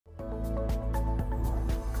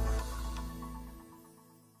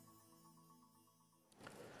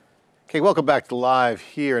Okay, welcome back to Live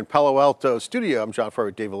here in Palo Alto studio. I'm John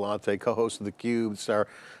Furrier, Dave Vellante, co-host of theCUBE. It's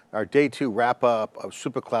our day 2 wrap up of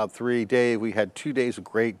Supercloud 3. Dave, we had 2 days of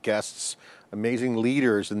great guests, amazing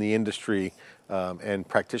leaders in the industry, and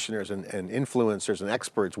practitioners and influencers and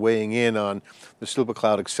experts weighing in on the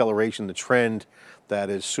Supercloud acceleration, the trend that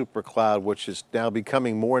is Supercloud, which is now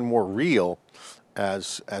becoming more and more real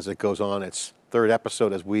as it goes on. Its 3rd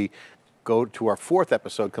episode as we go to our 4th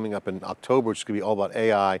episode coming up in October, which is going to be all about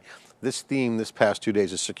AI. This theme this past 2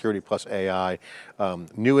 days is security plus AI.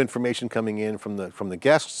 New information coming in from the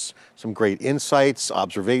guests, some great insights,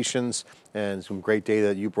 observations, and some great data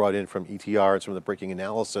that you brought in from ETR and some of the breaking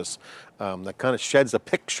analysis that kind of sheds a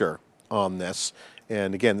picture on this.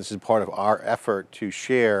 And again, this is part of our effort to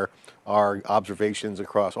share our observations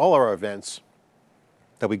across all our events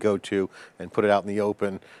that we go to and put it out in the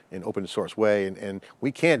open source way. And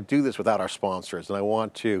we can't do this without our sponsors. And I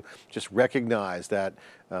want to just recognize that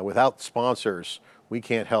without sponsors, we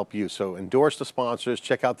can't help you. So endorse the sponsors,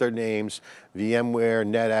 check out their names: VMware,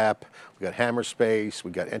 NetApp, we got Hammerspace,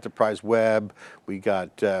 we got Enterprise Web, we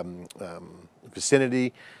got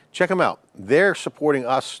Vicinity. Check them out. They're supporting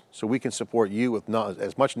us so we can support you with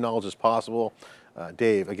as much knowledge as possible.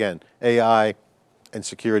 Dave, again, AI and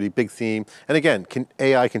security, big theme. And again,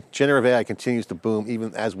 generative AI continues to boom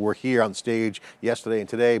even as we're here on stage yesterday and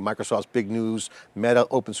today. Microsoft's big news, Meta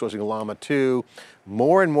open sourcing Llama 2.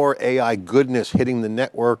 More and more AI goodness hitting the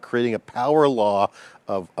network, creating a power law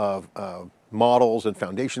of models and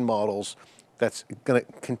foundation models that's going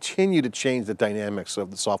to continue to change the dynamics of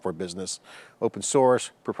the software business. Open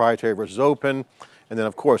source, proprietary versus open. And then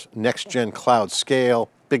of course, next gen cloud scale,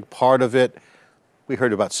 big part of it. We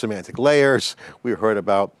heard about semantic layers. We heard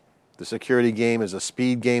about the security game as a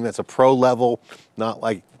speed game that's a pro level, not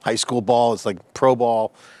like high school ball, it's like pro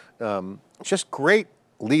ball. Just great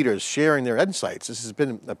leaders sharing their insights. This has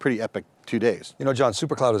been a pretty epic 2 days. You know, John,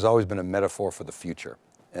 Supercloud has always been a metaphor for the future.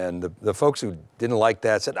 And the folks who didn't like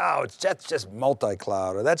that said, oh, that's just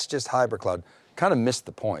multi-cloud, or that's just hybrid cloud, kind of missed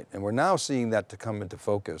the point. And we're now seeing that to come into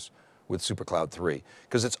focus with Supercloud 3,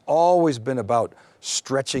 because it's always been about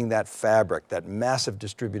stretching that fabric, that massive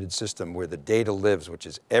distributed system where the data lives, which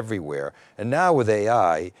is everywhere. And now with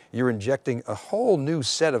AI, you're injecting a whole new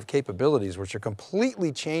set of capabilities which are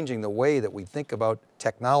completely changing the way that we think about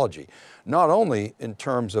technology, not only in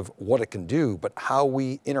terms of what it can do, but how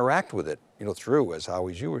we interact with it, through, as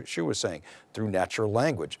Howie Xu was saying, through natural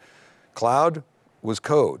language. Cloud was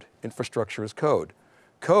code, infrastructure is code.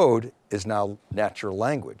 Code is now natural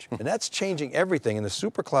language, and that's changing everything, and the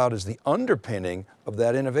Supercloud is the underpinning of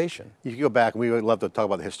that innovation. You can go back, and we would love to talk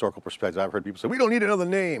about the historical perspective. I've heard people say, we don't need another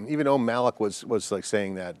name. Even Malik was like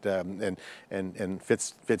saying that, and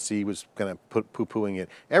Fitzy was kind of poo-pooing it.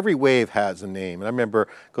 Every wave has a name, and I remember,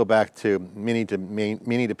 go back to mini to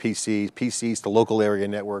PCs, PCs to local area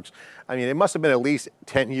networks. I mean, it must have been at least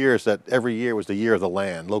 10 years that every year was the year of the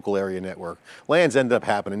LAN, local area network. LANs ended up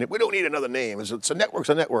happening. We don't need another name. It's a network's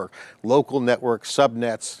a network. Local networks,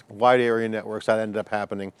 subnets, wide area networks, that ended up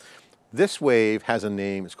happening. This wave has a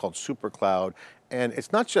name, it's called Supercloud, and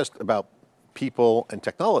it's not just about people and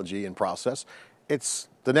technology and process, it's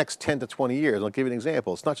the next 10 to 20 years. I'll give you an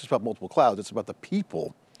example. It's not just about multiple clouds, it's about the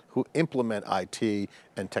people who implement IT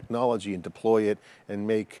and technology and deploy it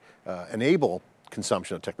and enable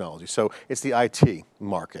consumption of technology. So it's the IT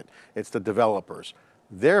market, it's the developers.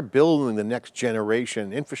 They're building the next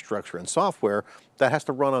generation infrastructure and software that has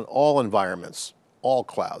to run on all environments, all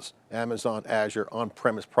clouds, Amazon, Azure,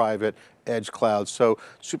 on-premise, private, edge clouds. So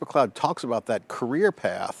Supercloud talks about that career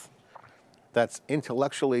path that's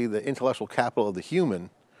intellectually the intellectual capital of the human,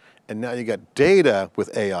 and now you got data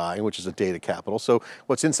with AI, which is a data capital. So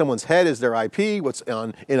what's in someone's head is their IP, what's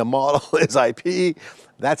in a model is IP.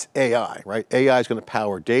 That's AI, right? AI is going to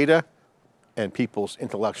power data and people's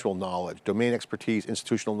intellectual knowledge, domain expertise,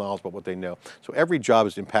 institutional knowledge about what they know. So every job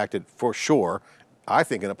is impacted for sure, I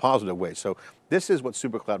think in a positive way. So this is what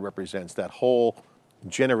Supercloud represents, that whole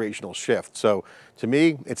generational shift. So to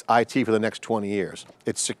me, it's IT for the next 20 years.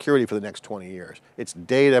 It's security for the next 20 years. It's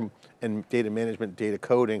data and data management, data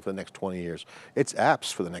coding for the next 20 years. It's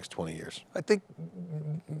apps for the next 20 years. I think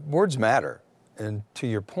words matter. And to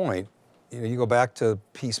your point, you go back to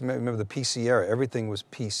remember the PC era, everything was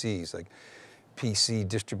PCs, like PC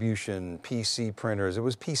distribution, PC printers, it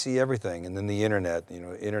was PC everything, and then the internet,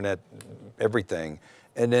 internet everything.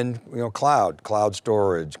 And then, cloud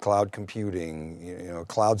storage, cloud computing,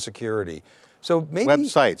 cloud security. So maybe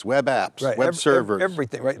websites, web apps, right, web servers.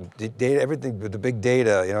 Everything, right? Data, everything with the big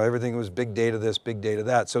data, everything was big data this, big data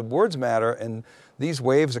that. So words matter, and these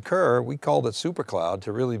waves occur, we called it Supercloud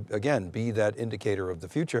to really, again, be that indicator of the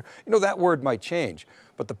future. You know, that word might change,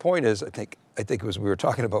 but the point is, I think it was, we were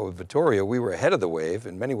talking about with Vittorio, we were ahead of the wave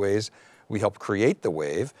in many ways. We helped create the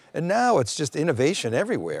wave, and now it's just innovation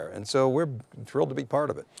everywhere, and so we're thrilled to be part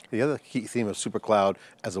of it. The other key theme of Supercloud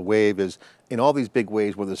as a wave is, in all these big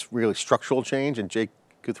waves where there's really structural change, and Jake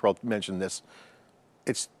Guthrell mentioned this,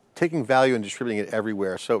 it's taking value and distributing it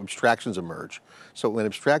everywhere, so abstractions emerge. So when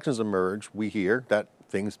abstractions emerge, we hear that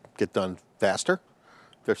things get done faster,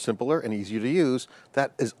 they're simpler and easier to use.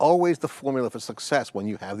 That is always the formula for success when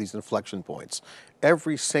you have these inflection points.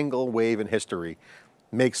 Every single wave in history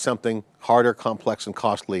makes something harder, complex, and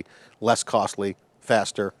costly, less costly,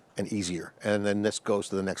 faster, and easier. And then this goes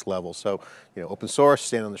to the next level. So, you know, open source,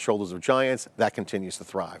 stand on the shoulders of giants, that continues to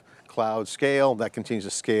thrive. Cloud scale, that continues to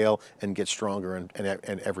scale and get stronger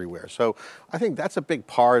and everywhere. So I think that's a big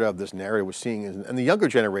part of this narrative we're seeing, and the younger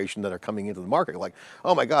generation that are coming into the market, like,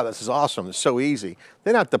 oh my God, this is awesome, it's so easy.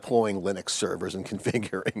 They're not deploying Linux servers and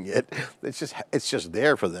configuring it. It's just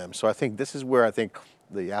there for them. So I think this is where I think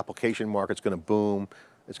the application market's going to boom.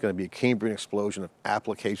 It's going to be a Cambrian explosion of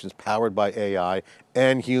applications powered by AI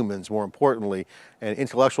and humans, more importantly, and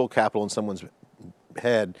intellectual capital in someone's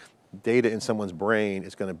head, data in someone's brain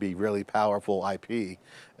is going to be really powerful IP,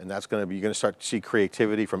 and that's going to be, you're going to start to see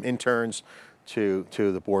creativity from interns to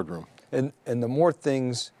the boardroom. And the more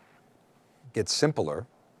things get simpler,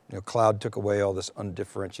 you know, cloud took away all this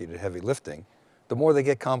undifferentiated heavy lifting, the more they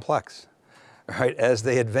get complex, right, as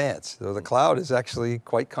they advance. So the cloud is actually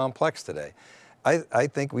quite complex today. I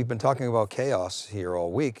think we've been talking about chaos here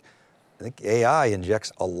all week. I think AI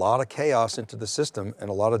injects a lot of chaos into the system and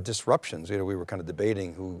a lot of disruptions. You know, we were kind of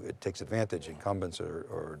debating who it takes advantage, incumbents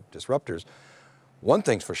or disruptors. One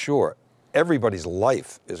thing's for sure, everybody's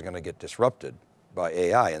life is going to get disrupted by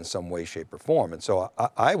AI in some way, shape, or form. And so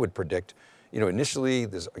I would predict, you know, initially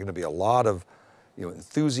there's going to be a lot of, you know,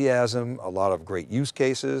 enthusiasm, a lot of great use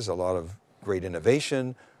cases, a lot of great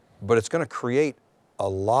innovation, but it's going to create a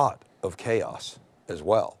lot of chaos as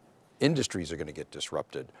well. Industries are going to get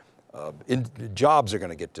disrupted. Jobs are going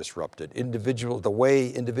to get disrupted. The way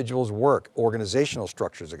individuals work, organizational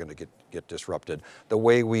structures are going to get disrupted. The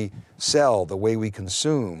way we sell, the way we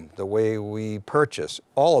consume, the way we purchase,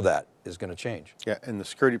 all of that is going to change. Yeah, and the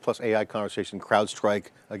security plus AI conversation, CrowdStrike,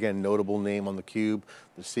 again, notable name on theCUBE,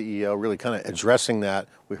 the CEO really kind of addressing that.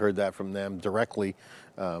 We heard that from them directly.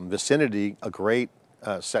 Vicinity, a great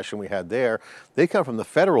session we had there. They come from the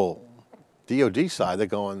federal DoD side.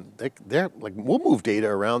 They're like, we'll move data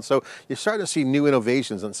around. So you're starting to see new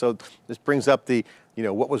innovations. And so this brings up the, you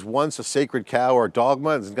know, what was once a sacred cow or dogma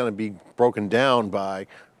is going to be broken down by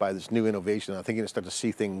this new innovation. I think you're going to start to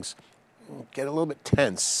see things get a little bit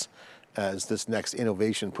tense as this next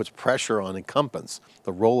innovation puts pressure on incumbents.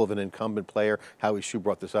 The role of an incumbent player, Howie Hsu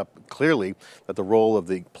brought this up clearly, that the role of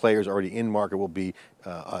the players already in market will be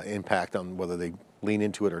impact on whether they lean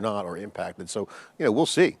into it or not, or impacted. So, you know, we'll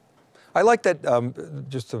see. I like that,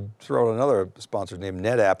 just to throw out another sponsor named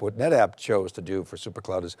NetApp, what NetApp chose to do for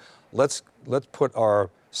Supercloud is let's put our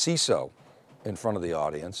CISO in front of the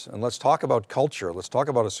audience and let's talk about culture, let's talk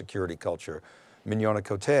about a security culture. Mignona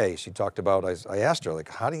Cote, she talked about, I asked her, like,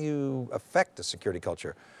 how do you affect the security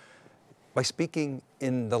culture? By speaking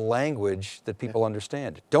in the language that people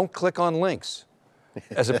understand. Don't click on links.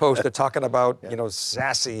 As opposed to talking about, you know,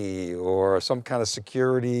 SASE or some kind of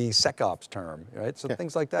security SecOps term, right? So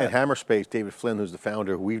things like that. And Hammerspace, David Flynn, who's the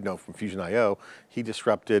founder, who we've known from Fusion.io, he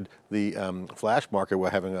disrupted the flash market while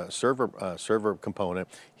having a server component.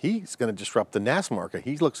 He's going to disrupt the NAS market.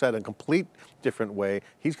 He looks at it in a complete different way.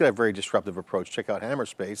 He's got a very disruptive approach. Check out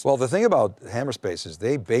Hammerspace. Well, the thing about Hammerspace is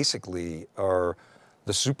they basically are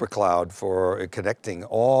the Supercloud for connecting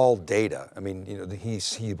all data. I mean, you know,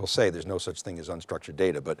 he will say there's no such thing as unstructured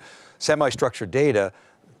data, but semi-structured data,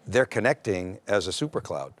 they're connecting as a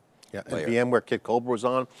Supercloud. Yeah, and VMware, Kit Colbert was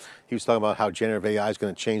on. He was talking about how generative AI is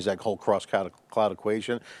going to change that whole cross-cloud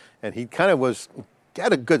equation. And he kind of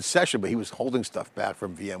had a good session, but he was holding stuff back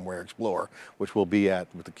from VMware Explorer, which we'll be at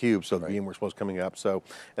with theCUBE, so right. VMware was coming up. So,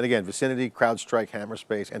 and again, Vicinity, CrowdStrike,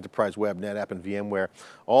 Hammerspace, Enterprise Web, NetApp, and VMware,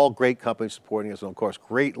 all great companies supporting us, and of course,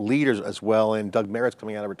 great leaders as well. And Doug Merritt's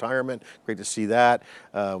coming out of retirement, great to see that.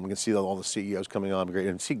 We can see all the CEOs coming on, great.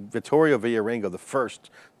 And see Vittorio Villarengo, the first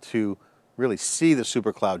to really see the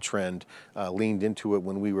Supercloud trend, leaned into it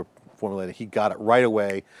when we were formulated. He got it right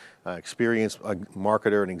away. experienced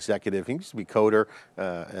marketer and executive. He used to be coder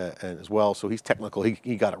as well, so he's technical.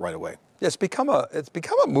 He got it right away. Yeah, it's become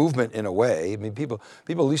a movement in a way. I mean, people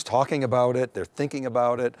at least talking about it, they're thinking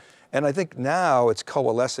about it. And I think now it's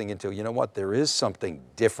coalescing into, you know what, there is something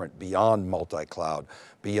different beyond multi-cloud,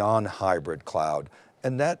 beyond hybrid cloud.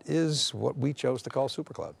 And that is what we chose to call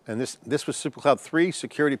Supercloud. And this was Supercloud 3,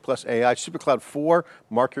 Security plus AI. Supercloud 4,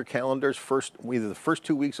 mark your calendars, either the first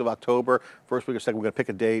 2 weeks of October, first week or second, we're going to pick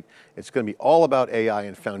a date. It's going to be all about AI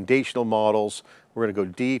and foundational models. We're going to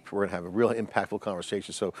go deep, we're going to have a real impactful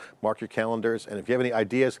conversation, so mark your calendars. And if you have any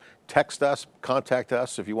ideas, text us, contact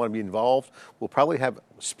us. If you want to be involved, we'll probably have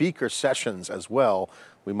speaker sessions as well.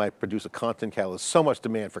 We might produce a content catalyst. So much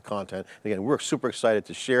demand for content. Again, we're super excited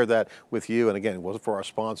to share that with you. And again, it wasn't for our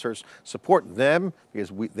sponsors. Support them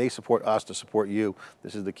because they support us to support you.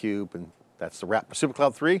 This is theCUBE, and that's the wrap for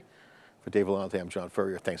Supercloud 3. For Dave Vellante, I'm John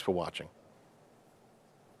Furrier. Thanks for watching.